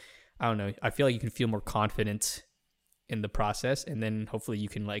process, I don't know, I feel like you can feel more confident in the process, and then hopefully you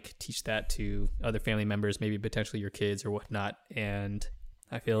can like teach that to other family members, maybe potentially your kids or whatnot. And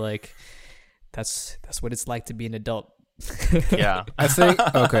I feel like that's what it's like to be an adult. Yeah. I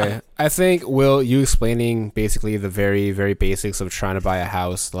think Will, you explaining basically the very, very basics of trying to buy a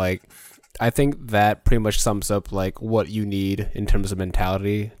house, like I think that pretty much sums up like what you need in terms of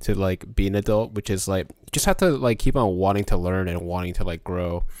mentality to like be an adult, which is like you just have to like keep on wanting to learn and wanting to like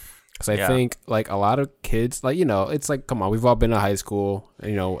grow. Because I think like a lot of kids, like, it's like, come on, we've all been to high school,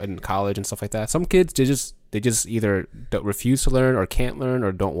 and college and stuff like that. Some kids, they just either don't refuse to learn or can't learn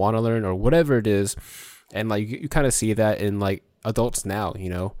or don't want to learn or whatever it is. And like you kind of see that in like adults now,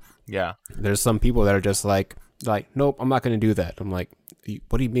 Yeah. There's some people that are just like, nope, I'm not going to do that. I'm like,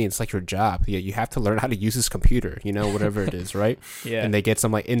 what do you mean? It's like your job. Yeah, you have to learn how to use this computer, whatever it is, right? Yeah. And they get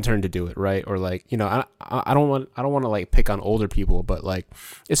some like intern to do it, right? Or like, I don't want to like pick on older people, but like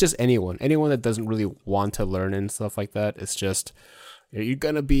it's just anyone that doesn't really want to learn and stuff like that. It's just you're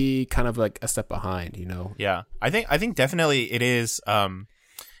gonna be kind of like a step behind, Yeah, I think definitely it is.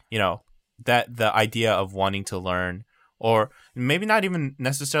 That the idea of wanting to learn, or maybe not even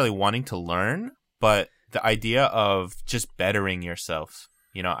necessarily wanting to learn, but the idea of just bettering yourself.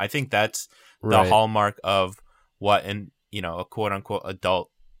 I think that's the Right. hallmark of what a quote unquote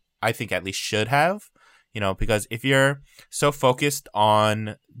adult, I think at least should have. Because if you're so focused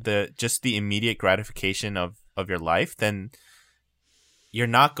on the immediate gratification of your life, then you're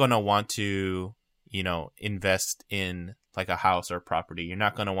not going to want to, invest in like a house or property. You're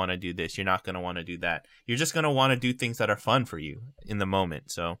not going to want to do this. You're not going to want to do that. You're just going to want to do things that are fun for you in the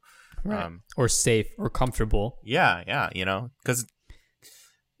moment. So, Right. Or safe or comfortable. yeah, because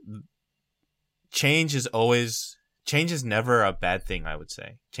change is never a bad thing, I would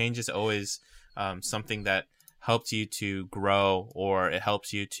say. Change is always something that helps you to grow, or it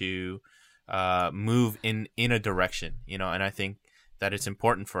helps you to move in a direction, and I think that it's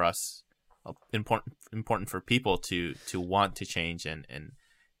important for us, important for people to want to change and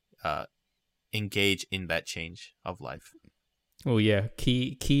engage in that change of life. Oh yeah,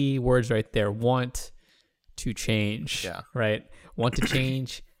 key words right there. Want to change. Yeah. Right. Want to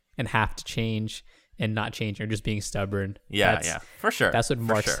change and have to change and not changing or just being stubborn. Yeah, for sure. That's what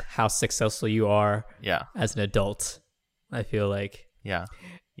marks how successful you are. Yeah. As an adult, I feel like. Yeah.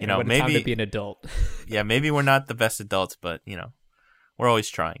 When it's time to be an adult. Yeah, maybe we're not the best adults, but we're always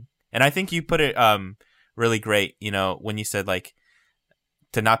trying. And I think you put it really great, when you said like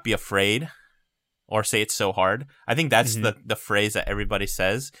to not be afraid or say it's so hard. I think that's the phrase that everybody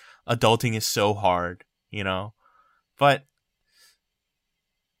says. Adulting is so hard, but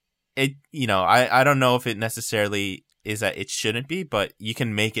it, I don't know if it necessarily is that it shouldn't be, but you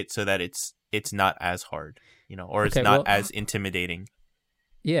can make it so that it's not as hard, or it's not as intimidating.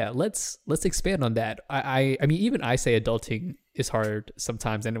 Yeah, let's expand on that. I mean, even I say adulting is hard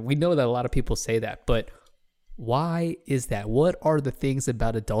sometimes, and we know that a lot of people say that, but why is that? What are the things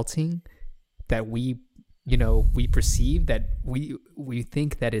about adulting that we perceive that we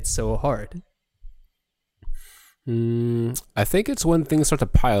think that it's so hard? I think it's when things start to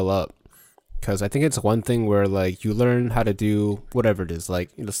pile up, because I think it's one thing where like you learn how to do whatever it is, like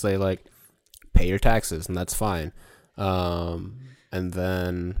let's say like pay your taxes, and that's fine. And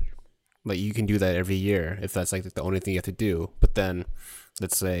then like you can do that every year if that's like the only thing you have to do. But then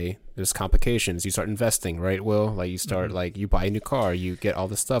let's say there's complications. You start investing, right, Will? Like you start like you buy a new car, you get all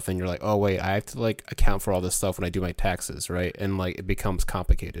this stuff, and you're like, oh wait, I have to like account for all this stuff when I do my taxes, right? And like it becomes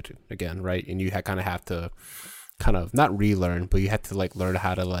complicated again, right? And you kind of have to kind of not relearn, but you have to like learn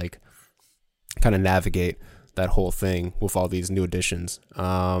how to like kind of navigate that whole thing with all these new additions.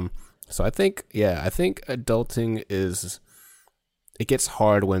 So I think adulting it gets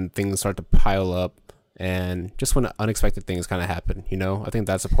hard when things start to pile up, and just when unexpected things kind of happen, I think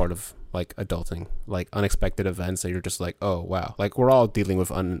that's a part of like adulting, like unexpected events that you're just like, oh wow, like we're all dealing with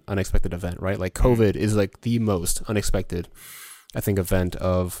unexpected event, right? Like COVID is like the most unexpected, I think, event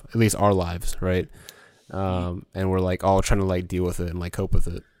of at least our lives, right? And we're like all trying to like deal with it and like cope with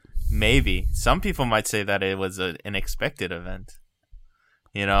it. Maybe some people might say that it was an unexpected event,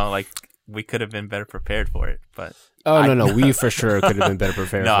 like we could have been better prepared for it, but no, we for sure could have been better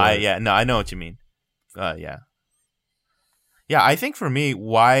prepared. I know what you mean. Yeah, I think for me,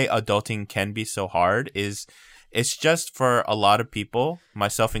 why adulting can be so hard is it's just for a lot of people,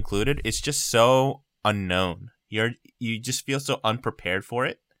 myself included, it's just so unknown. You just feel so unprepared for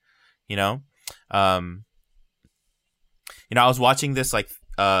it, I was watching this like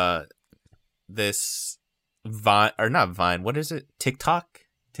this Vine, or not Vine, what is it? TikTok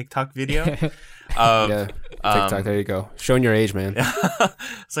video. Yeah, TikTok. There you go. Showing your age, man.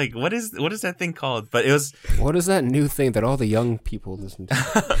 It's like what is that thing called? But it was what is that new thing that all the young people listen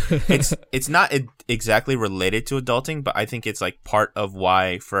to? It's not exactly related to adulting, but I think it's like part of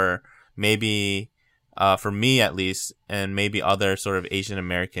why for me at least, and maybe other sort of Asian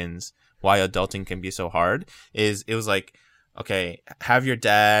Americans, why adulting can be so hard is it was like, okay, have your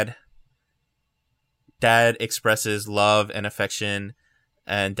dad expresses love and affection,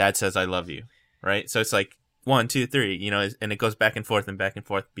 and dad says I love you, right? So it's like 1, 2, 3, and it goes back and forth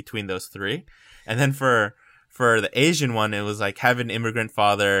between those three. And then for the Asian one, it was like have an immigrant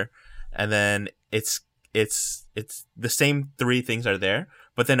father, and then it's the same three things are there,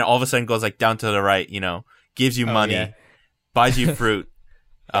 but then it all of a sudden goes like down to the right, gives you money, yeah. buys you fruit,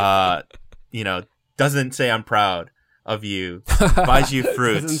 doesn't say I'm proud, of you, buys you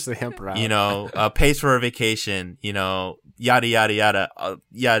fruits, you know, pays for a vacation, you know, yada yada yada,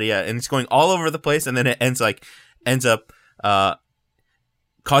 yada yada, and it's going all over the place, and then it ends up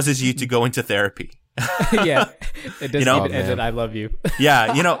causes you to go into therapy. Yeah, it doesn't You know? even end. I love you.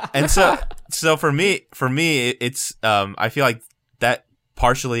 Yeah, you know, and so for me, it's I feel like that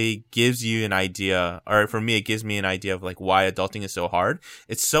partially gives you an idea, or for me, it gives me an idea of like why adulting is so hard.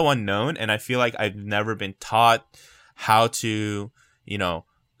 It's so unknown, and I feel like I've never been taught how to, you know,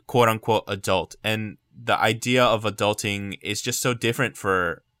 quote unquote adult. And the idea of adulting is just so different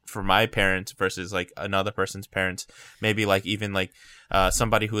for my parents versus like another person's parents. Maybe like even like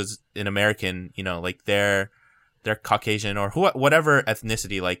somebody who is an American, you know, like they're Caucasian or whatever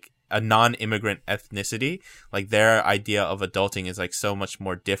ethnicity, like a non-immigrant ethnicity, like their idea of adulting is like so much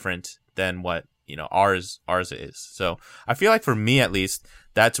more different than what, you know, ours is. So I feel like for me, at least,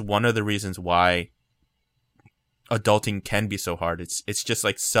 that's one of the reasons why adulting can be so hard. It's just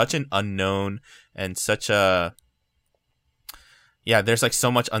like such an unknown and such a, yeah, there's like so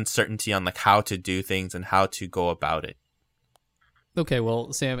much uncertainty on like how to do things and how to go about it. Okay,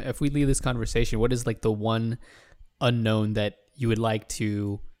 well, Sam, if we leave this conversation, what is like the one unknown that you would like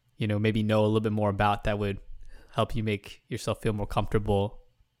to, you know, maybe know a little bit more about that would help you make yourself feel more comfortable,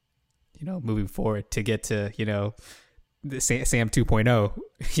 you know, moving forward to get to, you know, the Sam 2.0,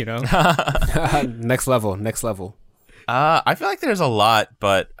 you know? Next level. I feel like there's a lot,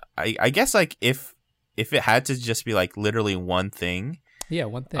 but I guess like if it had to just be like literally one thing. Yeah,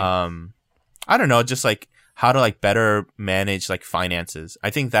 one thing. I don't know, just like how to like better manage like finances. I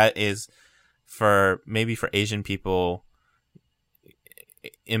think that is for Asian people,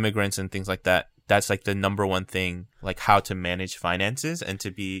 immigrants and things like that. That's like the number one thing, like how to manage finances and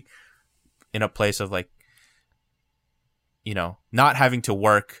to be in a place of like, you know, not having to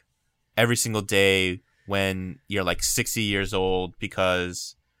work every single day when you're like 60 years old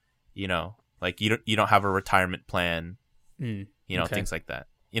because, you know, like you don't have a retirement plan, you know, okay. things like that.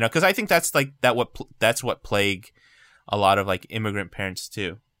 You know, because I think that's like that's what plague a lot of like immigrant parents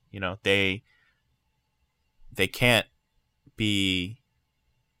too. You know, they can't be,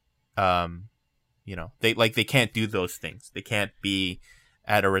 you know, they can't do those things. They can't be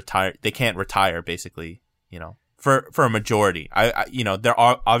they can't retire basically. You know, for a majority. I you know, there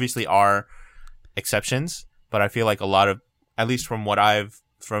are obviously are exceptions, but I feel like a lot of, at least from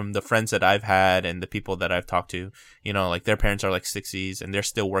the friends that I've had and the people that I've talked to, you know, like their parents are like 60s and they're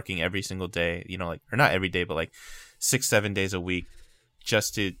still working every single day, you know, like, or not every day, but like 6-7 days a week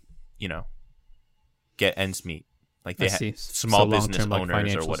just to, you know, get ends meet. Like they have small business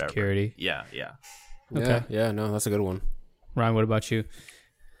owners or whatever. Security. Yeah. Okay. Yeah, no, that's a good one. Ryan, what about you?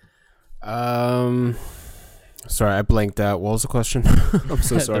 Sorry, I blanked out. What was the question? I'm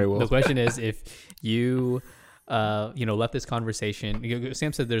so sorry, Will. The question is, if you, you know, left this conversation,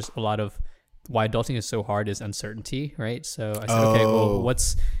 Sam said there's a lot of why adulting is so hard is uncertainty, right? So I said, okay, well,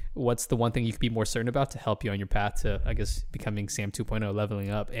 what's the one thing you could be more certain about to help you on your path to, I guess, becoming Sam 2.0, leveling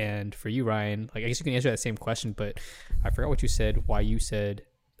up? And for you, Ryan, like, I guess you can answer that same question, but I forgot what you said, why you said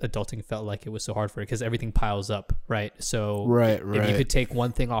adulting felt like it was so hard for you, because everything piles up, right? So right. If you could take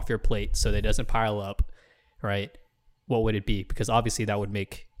one thing off your plate so that it doesn't pile up, right, what would it be? Because obviously that would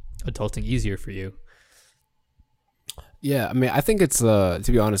make adulting easier for you. Yeah, I mean, I think it's, to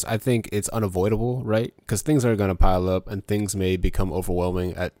be honest, I think it's unavoidable, right? Because things are going to pile up and things may become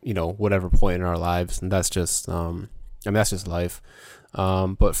overwhelming at, you know, whatever point in our lives. And that's just, I mean, that's just life.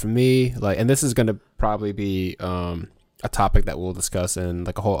 But for me, like, and this is going to probably be a topic that we'll discuss in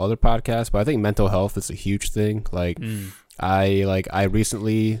like a whole other podcast, but I think mental health is a huge thing. Like, I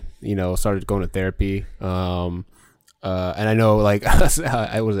recently, you know, started going to therapy. And I know, like,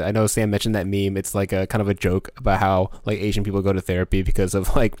 I know Sam mentioned that meme. It's like a kind of a joke about how like Asian people go to therapy because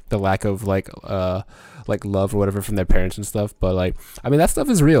of like the lack of like love or whatever from their parents and stuff. But like, I mean, that stuff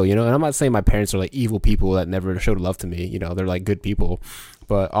is real, you know. And I'm not saying my parents are like evil people that never showed love to me. You know, they're like good people.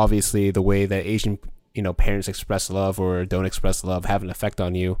 But obviously, the way that Asian, you know, parents express love or don't express love have an effect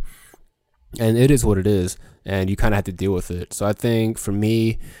on you. And it is what it is, and you kind of have to deal with it. So I think for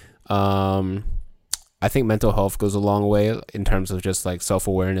me, I think mental health goes a long way in terms of just like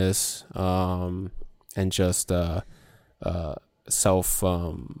self-awareness, and just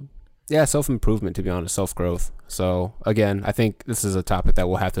self-improvement, to be honest, self-growth. So again, I think this is a topic that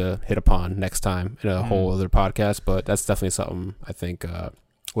we'll have to hit upon next time in a whole other podcast, but that's definitely something I think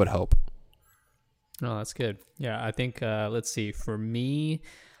would help. No, that's good. Yeah, I think, let's see, for me,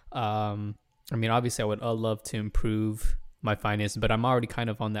 I mean, obviously I would love to improve my finances, but I'm already kind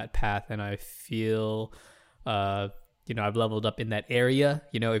of on that path, and I feel I've leveled up in that area.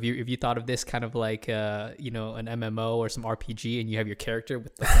 If you thought of this kind of like an MMO or some RPG, and you have your character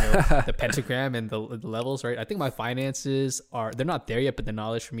with like, the pentagram and the levels, right? I think my finances they're not there yet, but the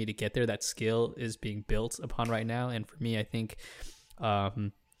knowledge for me to get there, that skill is being built upon right now. And for me, I think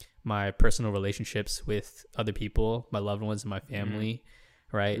my personal relationships with other people, my loved ones and my family,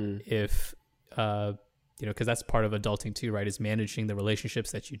 right? If because that's part of adulting too, right? Is managing the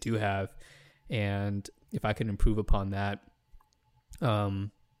relationships that you do have. And if I can improve upon that, I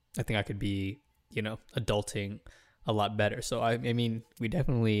think I could be, adulting a lot better. So I mean, we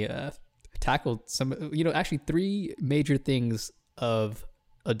definitely tackled some, actually 3 major things of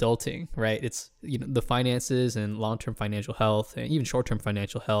adulting, right? It's, the finances and long-term financial health, and even short-term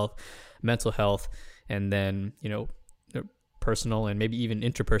financial health, mental health, and then, personal and maybe even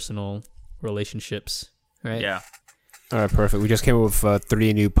interpersonal relationships, right? Yeah. All right, perfect. We just came up with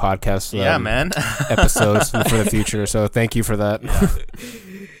 3 new podcasts. Man. Episodes for the future. So thank you for that. Yeah.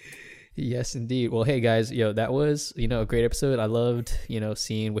 Yes, indeed. Well, hey guys, that was, a great episode. I loved,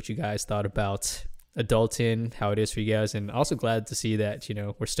 seeing what you guys thought about adulting, how it is for you guys. And also glad to see that,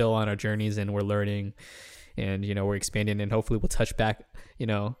 we're still on our journeys and we're learning and, we're expanding, and hopefully we'll touch back,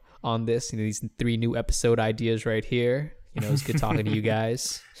 on this, these 3 new episode ideas right here. It's good talking to you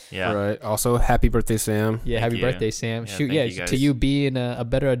guys. Yeah. Right. Also, happy birthday, Sam. Yeah, happy birthday, Sam. Yeah, Shoot, you to you being a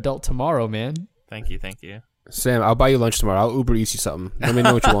better adult tomorrow, man. Thank you. Sam, I'll buy you lunch tomorrow. I'll Uber Eats you something. Let me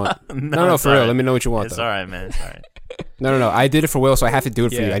know what you want. no, for real. Let me know what you want. It's all right, man. It's all right. No. I did it for Will, so I have to do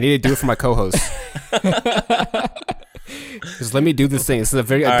it for you. I need to do it for my co-host. Just let me do this thing. This is a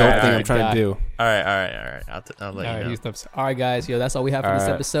very adult thing I'm trying to do. All right. I'll let you know. All right, guys. That's all we have for this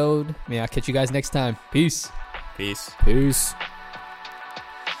episode. I'll catch you guys next time. Peace. Hey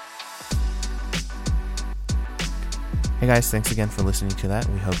guys, thanks again for listening to that.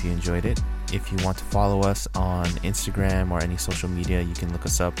 We hope you enjoyed it. If you want to follow us on Instagram or any social media, you can look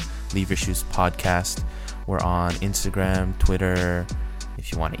us up, Leave Your Shoes Podcast. We're on Instagram, Twitter.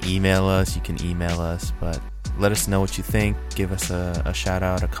 If you want to email us, you can email us, but let us know what you think. Give us a shout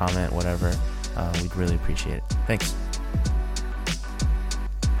out, a comment, whatever. We'd really appreciate it. Thanks.